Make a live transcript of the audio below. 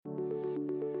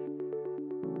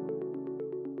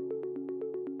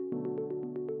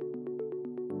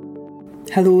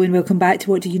Hello and welcome back to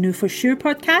What Do You Know For Sure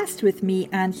podcast with me,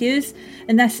 Anne Hughes.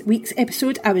 In this week's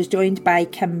episode, I was joined by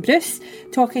Kim Bruce,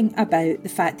 talking about the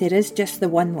fact there is just the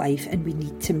one life and we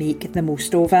need to make the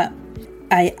most of it.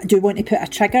 I do want to put a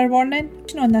trigger warning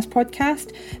on this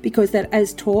podcast because there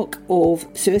is talk of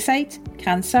suicide,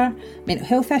 cancer, mental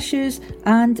health issues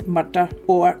and murder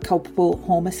or culpable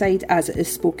homicide as it is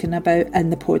spoken about in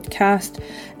the podcast.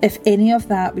 If any of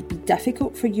that would be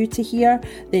difficult for you to hear,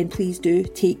 then please do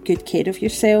take good care of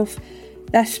yourself.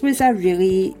 This was a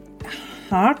really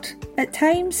hard at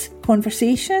times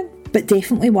conversation, but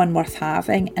definitely one worth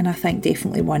having, and I think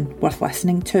definitely one worth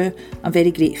listening to. I'm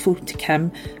very grateful to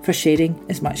Kim for sharing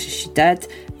as much as she did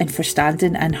and for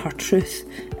standing in her truth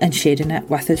and sharing it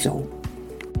with us all.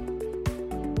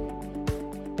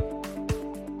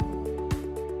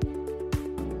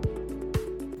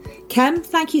 Kim,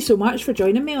 thank you so much for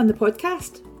joining me on the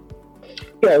podcast.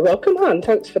 You're welcome, Anne.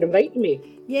 Thanks for inviting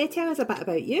me. Yeah, tell us a bit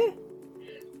about you.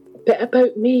 A bit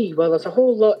about me. Well, there's a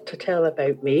whole lot to tell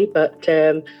about me, but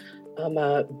I'm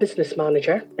a business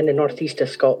manager in the northeast of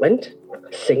Scotland,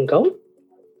 single,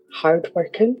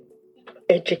 hardworking,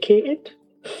 educated,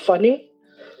 funny.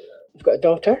 I've got a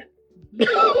daughter.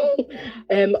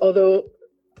 Although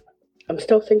I'm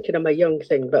still thinking I'm a young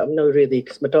thing, but I'm not really,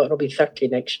 because my daughter will be 30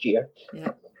 next year.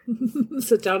 Yeah.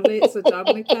 It's a journey, Kim.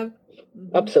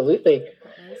 Mm-hmm. Absolutely.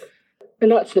 Yes.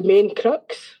 And that's the main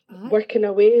crux. Aye. Working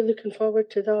away, looking forward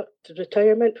to that, to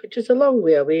retirement, which is a long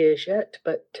way away as yet,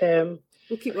 but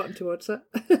we'll keep working towards it.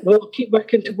 we'll keep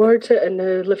working towards it and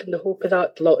live in the hope of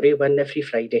that lottery win every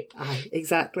Friday. Aye,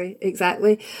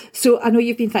 exactly. So I know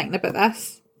you've been thinking about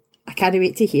this. I can't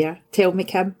wait to hear. Tell me,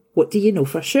 Kim, what do you know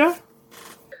for sure?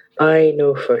 I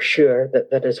know for sure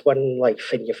that there is one life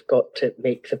and you've got to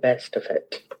make the best of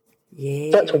it.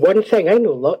 Yeah. That's one thing. I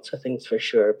know lots of things for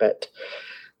sure, but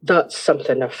that's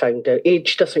something I've found out.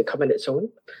 Age doesn't come in its own.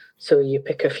 So you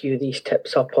pick a few of these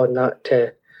tips up on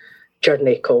that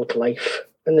journey called life.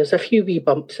 And there's a few wee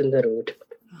bumps in the road.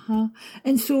 Uh-huh.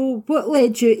 And so what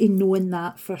led you to knowing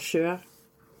that for sure?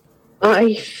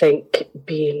 I think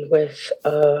being with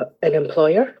an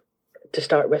employer, to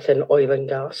start with, in oil and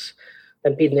gas,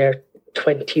 and been there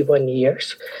 21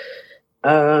 years.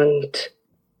 And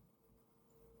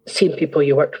seeing people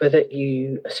you worked with that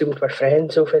you assumed were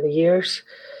friends over the years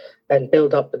and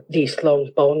build up these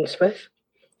long bonds with.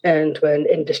 And when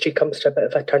industry comes to a bit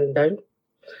of a turn down,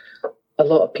 a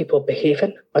lot of people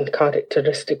behaving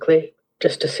uncharacteristically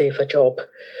just to save a job.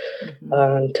 Mm-hmm.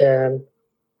 And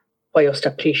whilst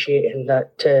appreciating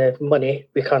that money,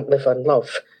 we can't live on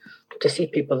love, to see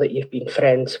people that you've been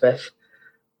friends with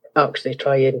actually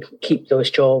try and keep those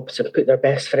jobs and put their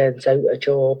best friends out of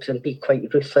jobs and be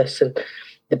quite ruthless, and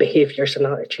the behaviours and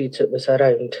attitudes that was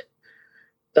around.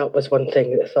 That was one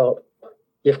thing that I thought,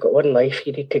 you've got one life,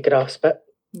 you need to grasp it.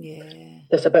 Yeah.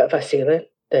 There's a bit of a saying,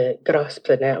 the grasp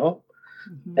the nettle.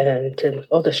 Mm-hmm. and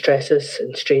all the stresses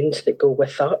and strains that go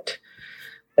with that.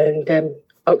 And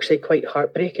actually quite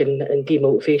heartbreaking and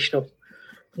demotivational.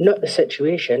 Not the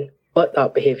situation, but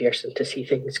that behaviour, and to see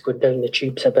things going down the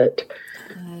tubes a bit.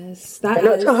 Yes,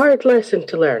 that's a hard lesson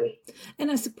to learn. And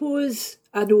I suppose,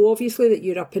 I know obviously that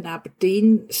you're up in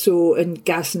Aberdeen, so in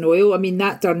gas and oil, I mean,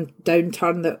 that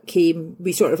downturn that came,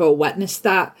 we sort of all witnessed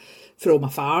that from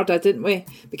afar, didn't we?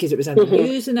 Because it was in the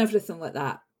news and everything like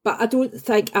that. But I don't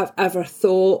think I've ever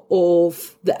thought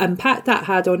of the impact that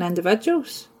had on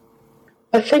individuals.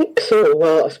 I think so.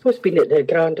 Well, I suppose being at the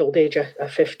grand old age of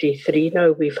 53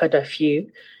 now, we've had a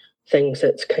few things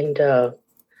that's kind of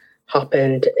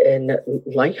happened in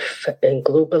life and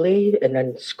globally and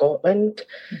in Scotland.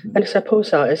 Mm-hmm. And I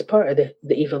suppose that is part of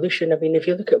the evolution. I mean, if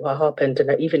you look at what happened, and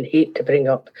I even hate to bring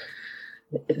up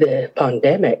the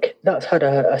pandemic, that's had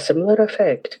a similar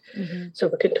effect. Mm-hmm. So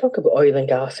we can talk about oil and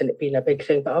gas and it being a big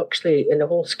thing, but actually in the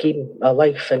whole scheme of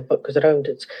life and what goes around,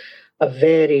 it's a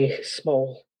very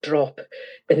small drop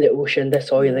in the ocean, this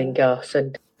oil and gas,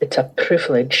 and it's a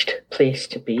privileged place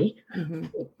to be. Mm-hmm.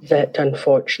 That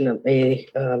unfortunately,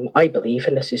 I believe,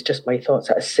 and this is just my thoughts,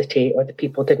 that a city or the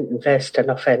people didn't invest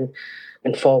enough in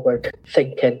and forward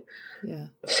thinking. Yeah.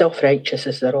 Self-righteous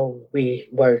is the wrong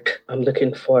word I'm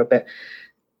looking for, but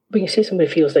when you say somebody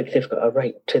feels like they've got a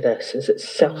right to this, is it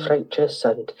self-righteous?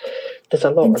 And there's a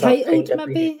lot entitled, of that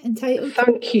maybe? Entitled?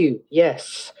 Thank you,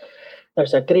 yes.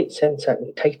 There's a great sense of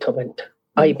entitlement,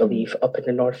 I believe, up in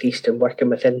the northeast and working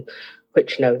within,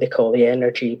 which now they call the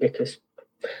energy, because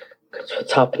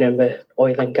what's happening with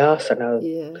oil and gas and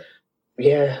now.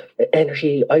 Yeah,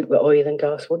 energy out with oil and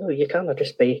gas. Well, no, you cannot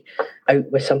just be out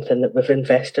with something that we've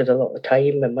invested a lot of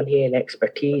time and money and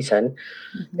expertise in.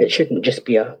 Mm-hmm. It shouldn't just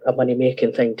be a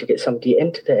money-making thing to get somebody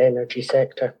into the energy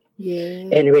sector. Yeah.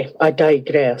 Anyway, I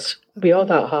digress. With all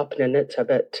that happening, it's a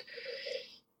bit,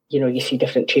 you see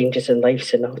different changes in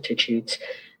lives and attitudes.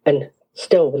 And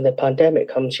still, when the pandemic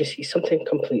comes, you see something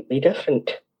completely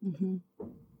different. Mm-hmm.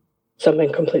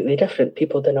 Something completely different.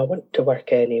 People don't want to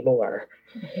work anymore.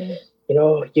 Mm-hmm.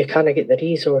 You kind of get the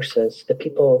resources, the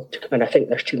people to come in. I think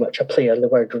there's too much a play on the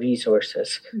word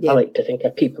resources. Yeah. I like to think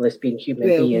of people as being human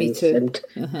beings. Me too. And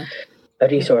a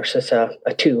resource is a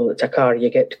tool. It's a car you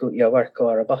get to go to your work,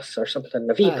 or a bus or something,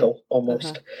 a vehicle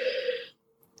almost.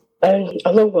 And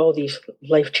along with all these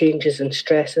life changes and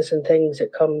stresses and things,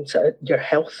 it comes, your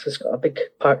health has got a big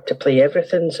part to play.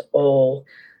 Everything's all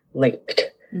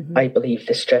linked. Mm-hmm. I believe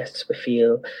the stress we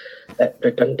feel,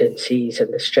 redundancies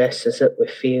and the stresses that we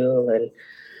feel, and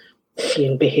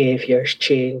seeing behaviours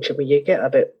change. I mean, you get a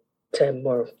bit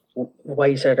more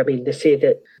wiser. I mean, they say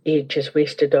that age is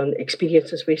wasted on,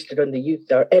 experience is wasted on the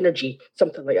youth, or energy,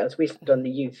 something like that, is wasted on the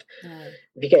youth.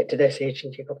 If you get to this age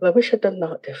and you go, well, I wish I'd done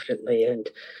that differently, and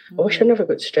I wish I never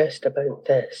got stressed about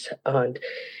this. And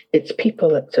it's people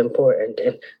that's important,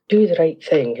 and do the right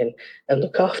thing, and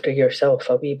look after yourself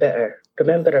a wee better.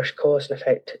 Remember, there's cause and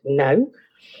effect now.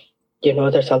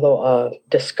 There's a lot of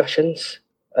discussions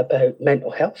about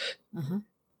mental health.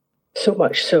 So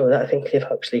much so that I think they've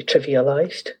actually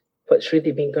trivialised what's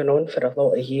really been going on for a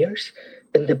lot of years,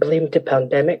 and they blamed the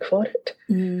pandemic for it.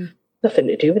 Nothing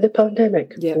to do with the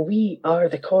pandemic. Yeah. We are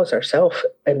the cause ourselves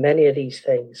in many of these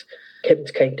things.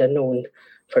 Kim's kind of known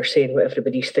for saying what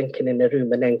everybody's thinking in the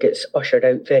room and then gets ushered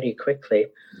out very quickly.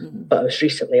 But I was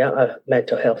recently at a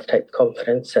mental health type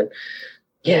conference, and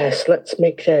yes, let's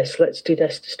make this, let's do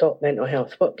this to stop mental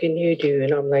health. What can you do?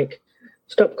 And I'm like,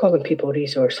 stop calling people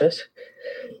resources.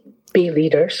 Be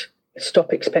leaders.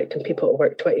 Stop expecting people to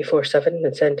work 24/7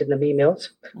 and sending them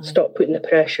emails. Stop putting the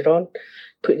pressure on,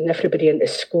 putting everybody into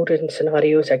scoring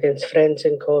scenarios against friends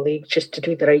and colleagues just to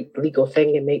do the right legal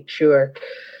thing and make sure.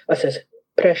 I says,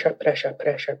 pressure.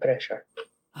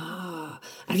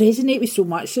 I resonate with so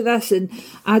much of this, and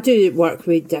I do work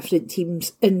with different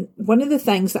teams, and one of the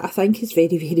things that I think is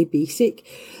very, very basic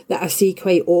that I say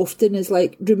quite often is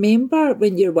like, remember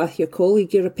when you're with your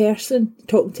colleague, you're a person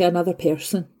talking to another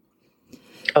person.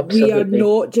 Absolutely. We are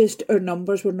not just our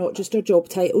numbers, we're not just our job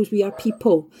titles, we are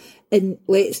people, and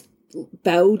let's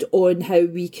build on how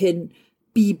we can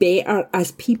be better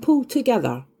as people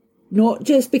together. Not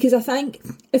just because I think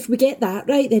if we get that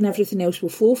right, then everything else will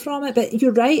flow from it. But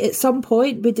you're right, at some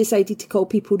point we decided to call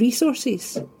people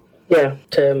resources. Yeah,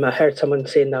 I heard someone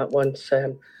saying that once.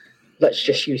 Let's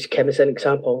just use Kim as an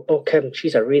example. Oh, Kim,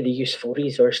 she's a really useful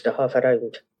resource to have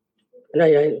around. And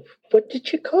I what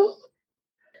did you call?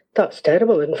 That's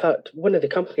terrible. In fact, one of the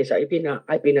companies that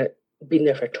I've been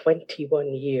there for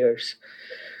 21 years.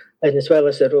 And as well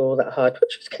as the role that I had,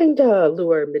 which was kind of a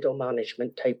lower middle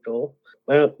management type role.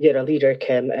 Well, you're a leader,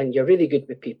 Kim, and you're really good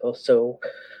with people, so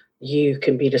you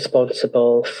can be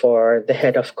responsible for the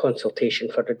head of consultation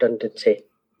for redundancy,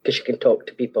 because you can talk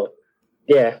to people.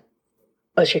 Yeah.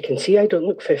 As you can see, I don't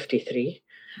look 53,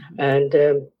 and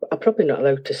I'm probably not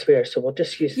allowed to swear, so we'll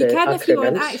just use the acronyms. You can if you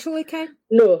want, actually, Kim.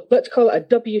 No, let's call it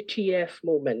a WTF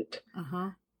moment.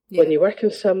 Yeah. When you work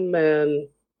in some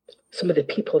of the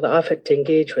people that I've had to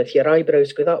engage with, your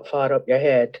eyebrows go that far up your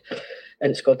head,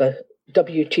 and it's called a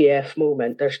WTF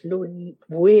moment. There's no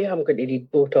way I'm going to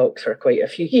need Botox for quite a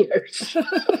few years.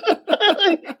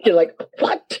 You're like,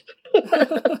 what?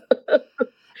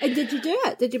 And did you do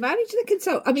it? Did you manage the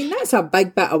consult? I mean, that's a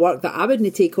big bit of work that I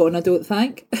wouldn't take on, I don't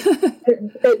think.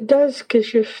 It does,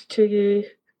 because you have to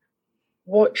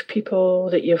watch people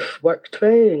that you've worked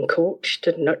with and coached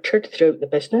and nurtured throughout the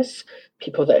business,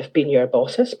 people that have been your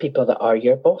bosses, people that are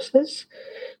your bosses,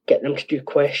 get them to do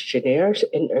questionnaires,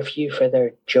 interview for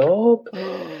their job,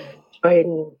 try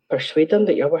and persuade them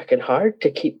that you're working hard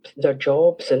to keep their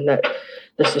jobs and that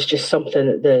this is just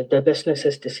something that the business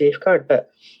is to safeguard. But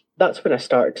that's when I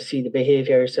started to see the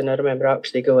behaviours, and I remember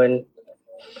actually going,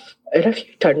 and if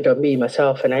you turned on me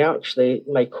myself, and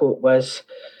my quote was,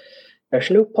 there's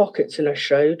no pockets in a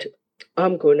shroud,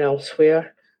 I'm going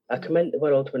elsewhere, I come into the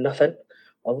world with nothing,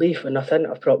 I'll leave with nothing,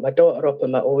 I've brought my daughter up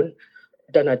on my own,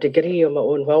 done a degree on my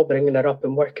own while bringing her up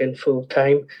and working full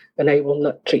time, and I will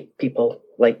not treat people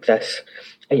like this.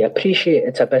 I appreciate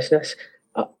it's a business,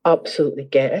 I absolutely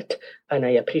get it, and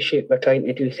I appreciate we're trying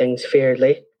to do things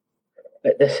fairly,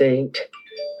 but this ain't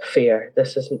fair.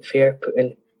 This isn't fair,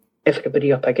 putting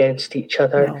everybody up against each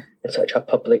other in such a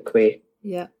public way.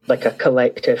 Yeah. Like a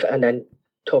collective, and then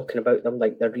talking about them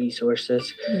like they're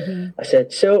resources. I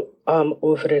said, so I'm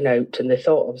over and out, and they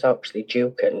thought I was actually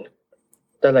joking.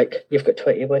 They're like, you've got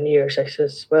 21 years. I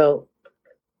says, well,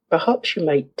 perhaps you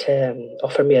might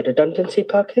offer me a redundancy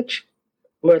package.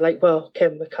 We're like, well,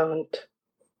 Kim, we can't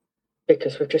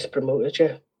because we've just promoted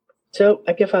you. So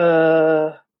I give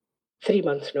a 3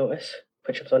 months notice,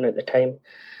 which I was on at the time,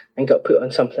 and got put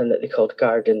on something that they called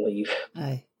garden leave.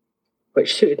 Aye.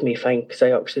 Which suited me fine because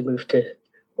I actually moved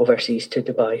overseas to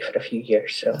Dubai for a few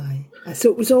years. So. Aye.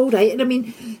 So it was all right. And I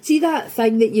mean, see that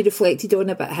thing that you reflected on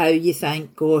about how you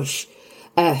think, gosh,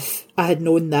 if I had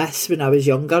known this when I was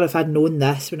younger, if I'd known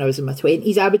this when I was in my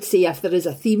 20s, I would say if there is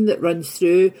a theme that runs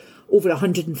through over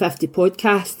 150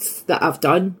 podcasts that I've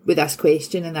done with this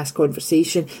question and this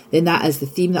conversation, then that is the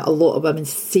theme, that a lot of women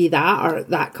say that, or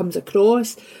that comes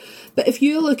across. But if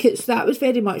you look at, so that was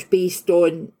very much based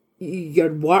on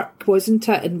your work, wasn't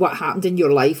it? And what happened in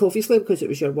your life, obviously, because it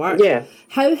was your work. Yeah.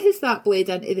 How has that bled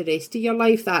into the rest of your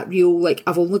life? That real, like,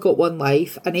 I've only got one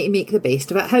life, I need to make the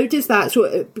best of it. How does that, so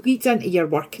it bleeds into your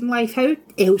working life, how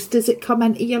else does it come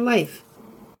into your life?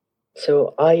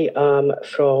 So I am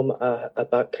from a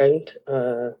background,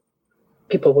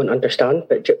 people won't understand,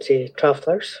 but gypsy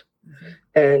travellers. Mm-hmm.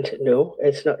 And no,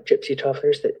 it's not gypsy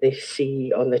travellers that they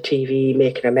see on the TV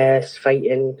making a mess,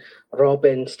 fighting,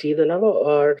 robbing, stealing. A lot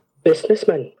are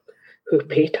businessmen who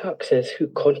pay taxes, who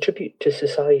contribute to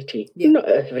society. Yeah. Not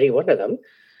every one of them,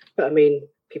 but I mean,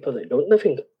 people that don't live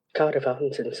in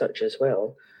caravans and such as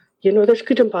well. You know, there's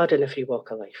good and bad in every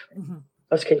walk of life. Mm-hmm.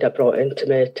 I was kind of brought into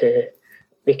me to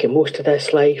making most of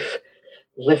this life,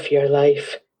 live your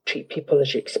life, treat people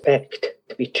as you expect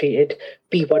to be treated,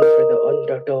 be one for the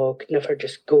underdog, never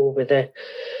just go with it.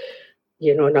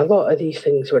 You know, and a lot of these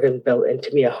things were inbuilt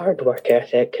into me, a hard work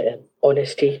ethic,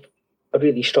 honesty, a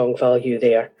really strong value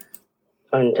there,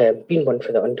 and being one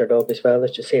for the underdog as well,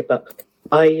 as you say. But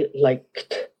I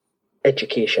liked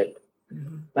education.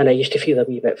 Mm-hmm. And I used to feel a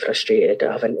wee bit frustrated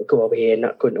having to go away and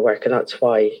not going to work. And that's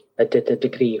why I did the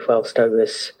degree whilst I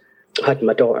had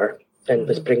my daughter and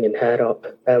was bringing her up.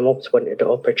 I always wanted the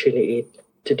opportunity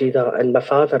to do that. And my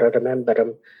father, I remember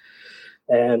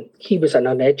him, he was an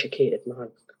uneducated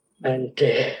man. And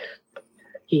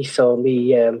he saw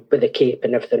me with a cape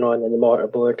and everything on in the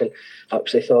mortarboard and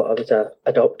actually thought I was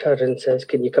a doctor and says,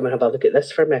 can you come and have a look at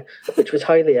this for me? Which was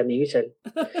highly amusing.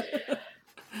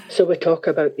 So we talk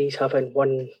about these having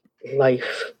one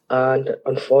life, and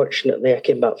unfortunately I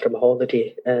came back from a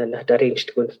holiday and had arranged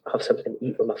to go and have something to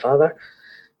eat with my father,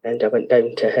 and I went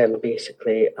down to him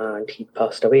basically, and he'd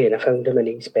passed away, and I found him in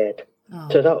his bed. Oh.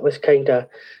 So that was kind of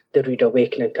the rude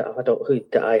awakening to adulthood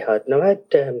that I had. Now I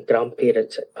had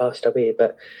grandparents that passed away,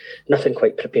 but nothing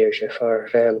quite prepares you for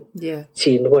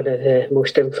seeing one of the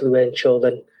most influential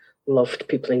and loved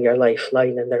people in your life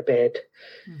lying in their bed.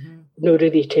 Mm-hmm. Not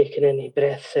really taking any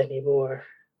breaths anymore.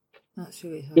 That's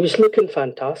really hard. He was looking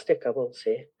fantastic, I will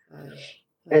say.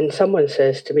 And someone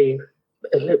says to me,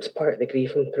 and it's part of the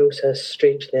grieving process,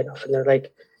 strangely enough, and they're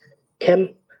like,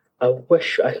 Kim,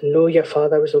 I know your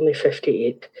father was only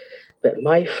 58, but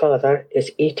my father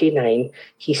is 89.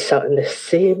 He sat in the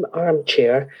same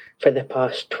armchair for the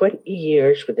past 20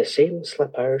 years with the same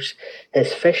slippers,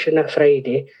 his fish on a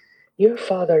Friday. Your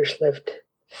father's lived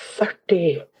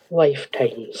 30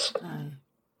 lifetimes.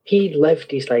 He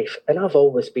lived his life, and I've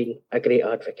always been a great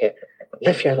advocate.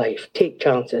 Live your life, take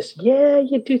chances. Yeah,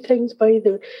 you do things by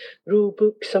the rule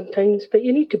book sometimes, but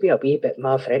you need to be a wee bit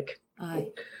maverick. Aye.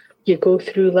 You go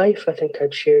through life. I think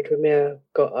I'd shared with me, I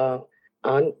got an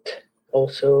aunt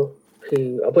also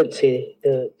who, I wouldn't say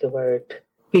the word,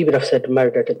 we would have said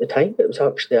murdered at the time, but it was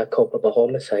actually a culpable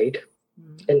homicide.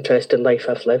 Interesting life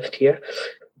I've lived here,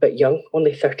 but young,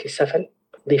 only 37.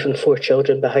 Leaving 4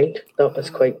 children behind. That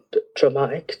was quite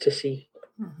traumatic to see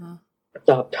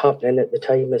that happening at the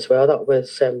time as well. That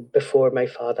was before my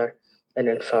father, and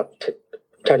in fact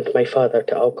turned my father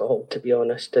to alcohol, to be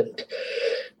honest, and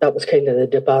that was kind of the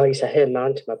demise of him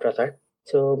and my brother.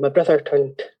 So my brother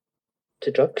turned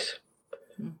to drugs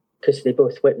because they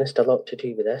both witnessed a lot to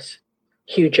do with this.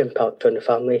 Huge impact on the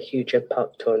family, huge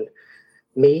impact on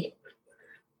me.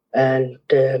 And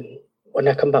when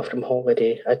I come back from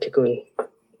holiday, I had to go and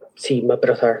see my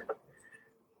brother,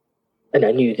 and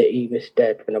I knew that he was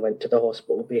dead when I went to the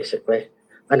hospital, basically.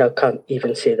 And I can't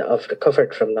even say that I've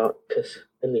recovered from that, because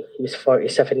I mean, he was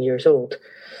 47 years old.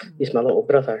 He's my little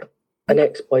brother. An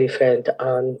ex-boyfriend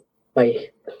and my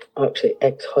actually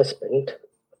ex-husband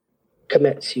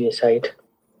commit suicide.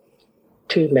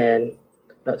 2 men,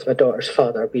 that's my daughter's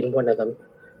father being one of them,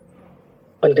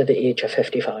 under the age of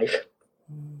 55.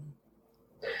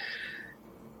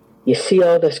 You see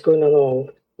all this going along,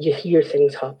 you hear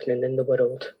things happening in the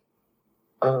world,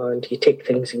 and you take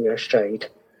things in your stride.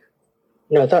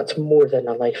 Now, that's more than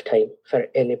a lifetime for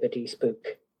anybody's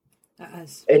book. That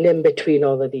is. And in between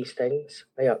all of these things,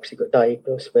 I actually got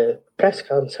diagnosed with breast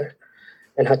cancer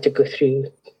and had to go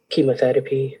through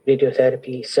chemotherapy,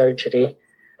 radiotherapy, surgery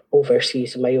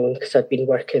overseas on my own because I'd been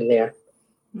working there.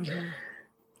 Mm-hmm.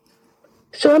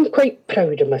 So I'm quite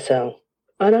proud of myself.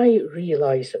 And I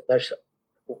realise that there's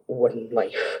one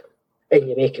life and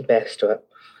you make the best of it.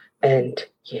 And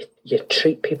you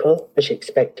treat people as you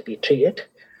expect to be treated.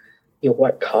 You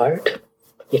work hard.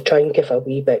 You try and give a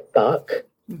wee bit back.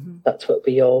 Mm-hmm. That's what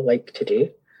we all like to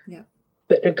do. Yeah.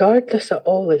 But regardless of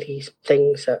all of these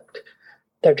things, that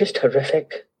they're just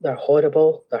horrific, they're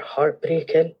horrible, they're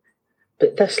heartbreaking.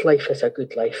 But this life is a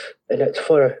good life, and it's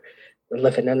for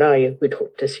living. And I would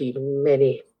hope to see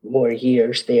many more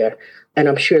years there. And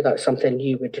I'm sure that's something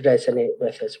you would resonate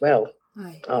with as well.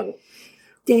 Aye.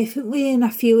 Definitely, and I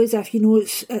feel as if,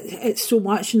 it's so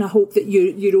much, and I hope that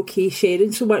you're okay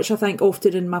sharing so much. I think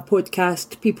often in my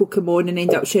podcast, people come on and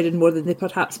end up sharing more than they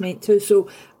perhaps meant to. So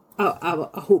I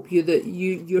hope you're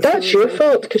that's your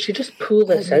fault, because you just pull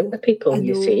this out of people,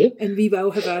 you see. And we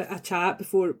will have a chat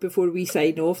before we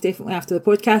sign off, definitely after the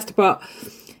podcast. But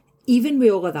even with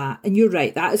all of that, and you're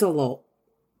right, that is a lot,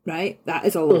 right? That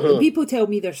is a lot. Mm-hmm. And people tell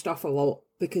me their stuff a lot.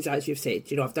 Because as you've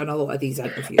said, I've done a lot of these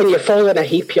interviews. And you fall in a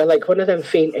heap. You're like one of them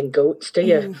fainting goats, do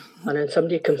you? And then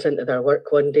somebody comes into their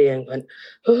work one day and went,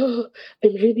 "Oh,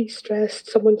 I'm really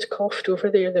stressed. Someone's coughed over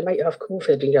there. They might have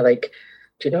COVID." And you're like,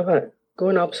 "Do you know what? Go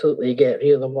and absolutely get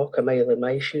real and walk a mile in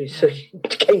my shoes." So you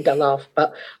kind of laugh.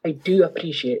 But I do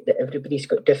appreciate that everybody's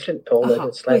got different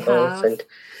tolerance levels. And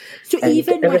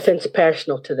even everything's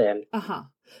personal to them.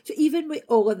 So even with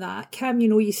all of that, Kim,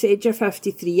 you said you're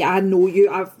 53. I know you.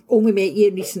 I've only met you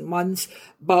in recent months,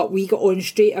 but we got on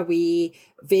straight away.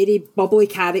 Very bubbly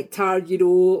character,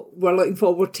 We're looking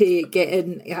forward to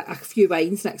getting a few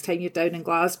wines next time you're down in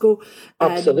Glasgow.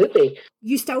 Absolutely.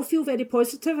 You still feel very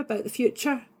positive about the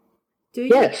future, do you?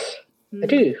 Yes, I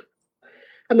do.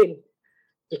 I mean,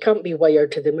 you can't be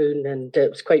wired to the moon. And it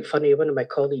was quite funny. One of my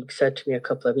colleagues said to me a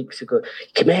couple of weeks ago,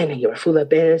 "Come in, and you were full of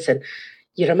biz, and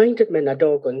you reminded me of a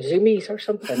dog on Zoomies or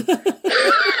something."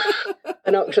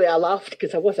 And actually I laughed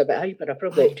because I was a bit hyper. I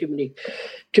probably ate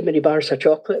too many bars of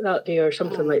chocolate that day or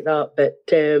something like that. But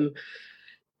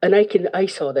and I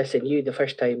saw this in you the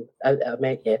first time I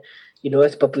met you.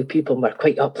 As bubbly people, we're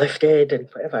quite uplifted and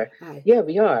whatever. Yeah,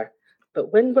 we are.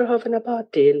 But when we're having a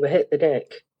bad day and we hit the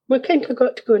deck, we kind of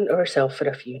got to go into ourselves for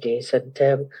a few days. And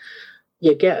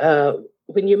you get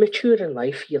when you mature in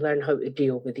life, you learn how to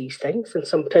deal with these things. And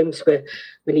sometimes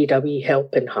we need a wee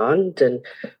helping hand, and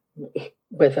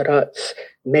whether that's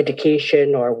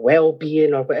medication or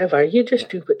well-being or whatever, you just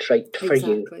do what's right for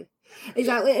you.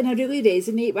 Exactly, and I really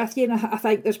resonate with you, and I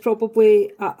think there's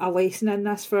probably a lesson in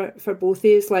this for both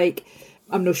of us. Like,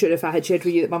 I'm not sure if I had shared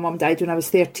with you that my mum died when I was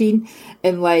 13,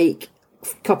 and like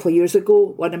a couple of years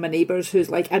ago, one of my neighbours who's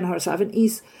like in her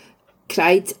 70s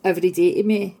cried every day to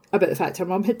me about the fact her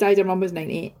mum had died. Her mum was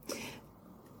 98.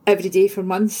 Every day for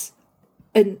months.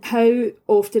 And how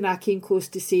often I came close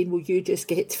to saying, "Will you just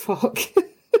get to fuck?"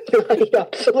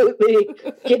 Absolutely.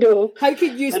 How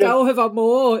could you still have a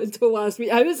maw until last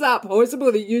week? How is that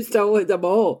possible that you still had a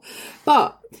maw?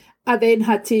 But I then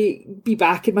had to be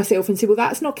backing myself and say, well,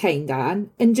 that's not kind,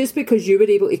 Anne. And just because you were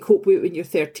able to cope with it when you're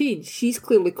 13, she's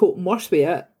clearly coping worse with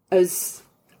it as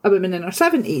a woman in her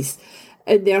 70s.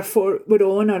 And therefore, we're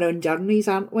all on our own journeys,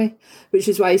 aren't we? Which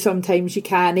is why sometimes you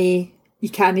can't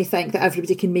think that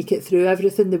everybody can make it through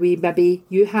everything the way maybe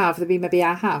you have, the way maybe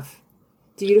I have.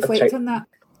 Do you reflect on that?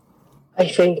 I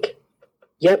think,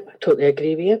 yep, I totally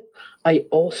agree with you. I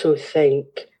also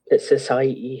think that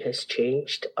society has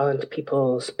changed, and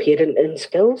people's parenting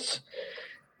skills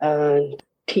and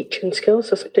teaching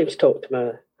skills. I sometimes talk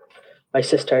to my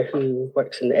sister who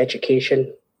works in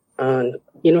education, and,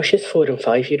 she's 4 and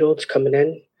 5-year-olds coming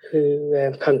in who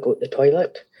can't go to the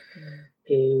toilet,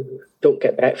 who don't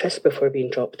get breakfast before being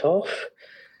dropped off,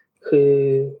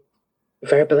 who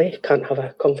verbally can't have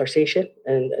a conversation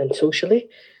and socially.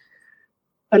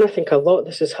 And I think a lot of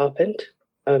this has happened.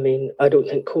 I mean, I don't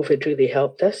think COVID really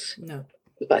helped us. No.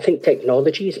 But I think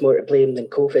technology is more to blame than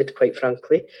COVID, quite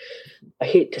frankly. I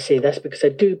hate to say this because I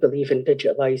do believe in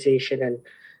digitalisation, and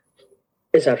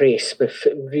is a race. We've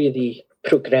really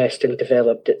progressed and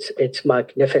developed. It's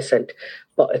magnificent,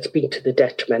 but it's been to the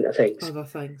detriment of things. Other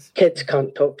things. Kids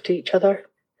can't talk to each other.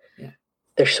 Yeah.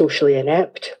 They're socially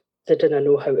inept. They don't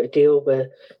know how to deal with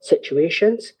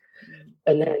situations.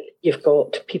 And then you've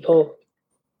got people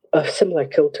of similar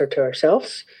culture to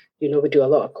ourselves. We do a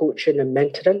lot of coaching and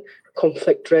mentoring,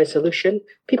 conflict resolution.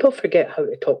 People forget how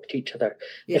to talk to each other.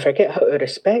 Yeah. They forget how to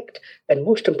respect, and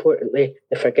most importantly,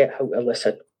 they forget how to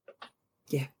listen.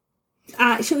 Yeah.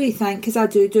 I actually think, because I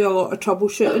do a lot of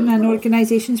troubleshooting in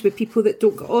organisations with people that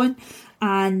don't get on,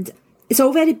 and it's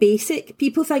all very basic.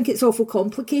 People think it's awful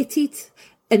complicated.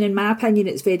 And in my opinion,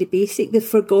 it's very basic. They've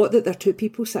forgot that they're two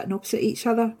people sitting opposite each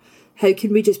other. How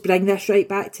can we just bring this right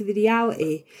back to the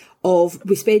reality of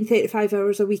we spend 35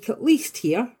 hours a week at least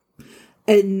here,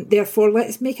 and therefore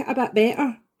let's make it a bit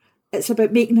better. It's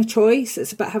about making a choice.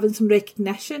 It's about having some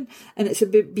recognition, and it's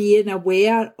about being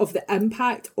aware of the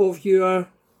impact of your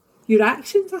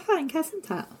actions, I think,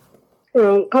 isn't it?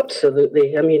 Well,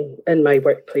 absolutely. I mean, in my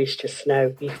workplace just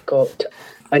now, we've got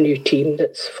a new team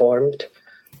that's formed,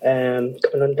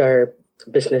 coming under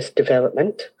business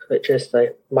development, which is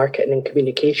the marketing and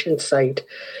communications side,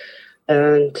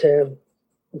 and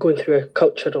going through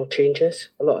cultural changes,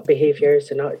 a lot of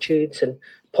behaviours and attitudes and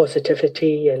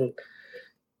positivity, and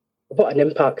what an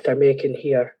impact they're making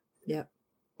here. Yeah.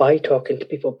 By talking to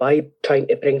people, by trying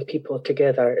to bring people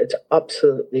together. It's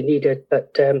absolutely needed,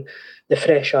 but the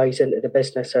fresh eyes into the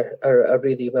business are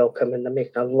really welcome, and they're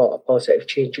making a lot of positive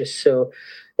changes. So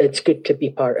it's good to be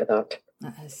part of that.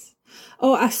 That is.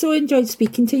 Oh, I so enjoyed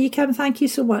speaking to you, Kim. Thank you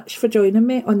so much for joining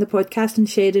me on the podcast and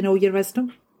sharing all your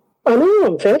wisdom. I know,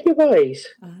 I'm very wise.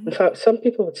 Aye. In fact, some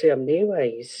people would say I'm nae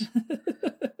wise.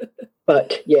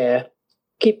 But yeah,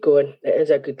 keep going. It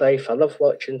is a good life. I love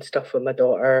watching stuff with my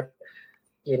daughter.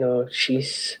 You know,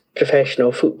 she's a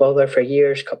professional footballer for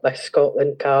years, couple of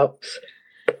Scotland caps.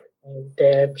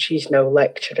 And she's now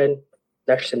lecturing,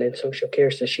 nursing and social care,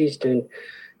 so she's doing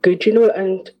good, you know.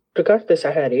 And regardless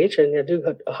of her age, and I do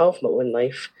have my own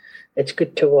life, it's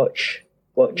good to watch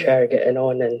her getting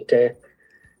on and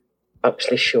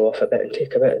actually show off a bit and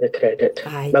take a bit of the credit.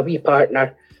 Aye. My wee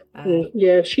partner,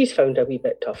 yeah, she's found a wee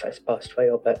bit tough this past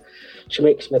while, but she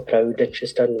makes me proud and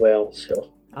she's done well,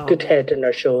 so good head on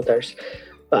her shoulders.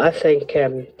 But I think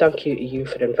thank you to you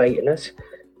for inviting us,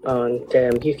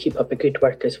 and you keep up the good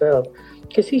work as well,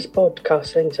 because these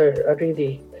podcast things are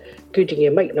really good, and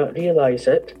you might not realise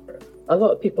it. A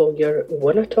lot of people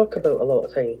want to talk about a lot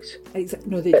of things. Exactly.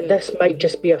 No, they but do. This might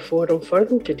just be a forum for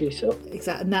them to do so.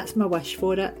 Exactly, and that's my wish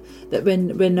for it. That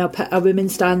when a woman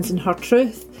stands in her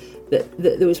truth, that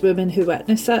those women who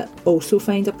witness it also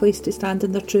find a place to stand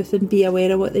in their truth and be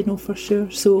aware of what they know for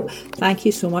sure. So thank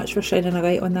you so much for shining a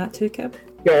light on that too, Kim.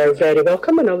 You're very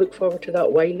welcome, and I look forward to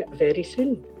that wine very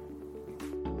soon.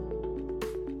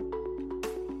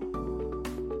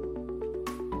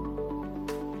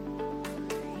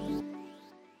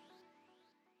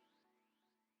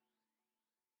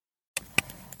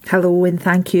 Hello, and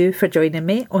thank you for joining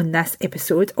me on this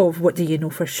episode of What Do You Know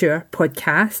For Sure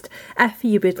podcast. If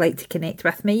you would like to connect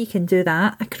with me, you can do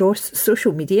that across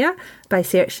social media by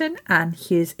searching Anne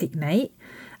Hughes Ignite.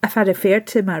 If I referred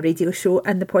to my radio show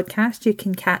and the podcast, you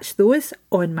can catch those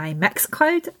on my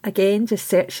Mixcloud. Again, just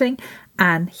searching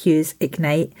Anne Hughes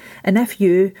Ignite. And if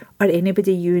you or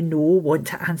anybody you know want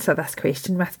to answer this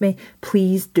question with me,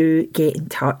 please do get in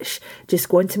touch. Just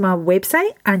go onto my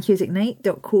website,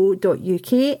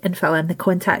 annehughesignite.co.uk, and fill in the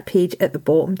contact page at the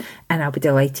bottom, and I'll be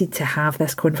delighted to have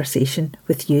this conversation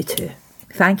with you too.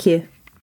 Thank you.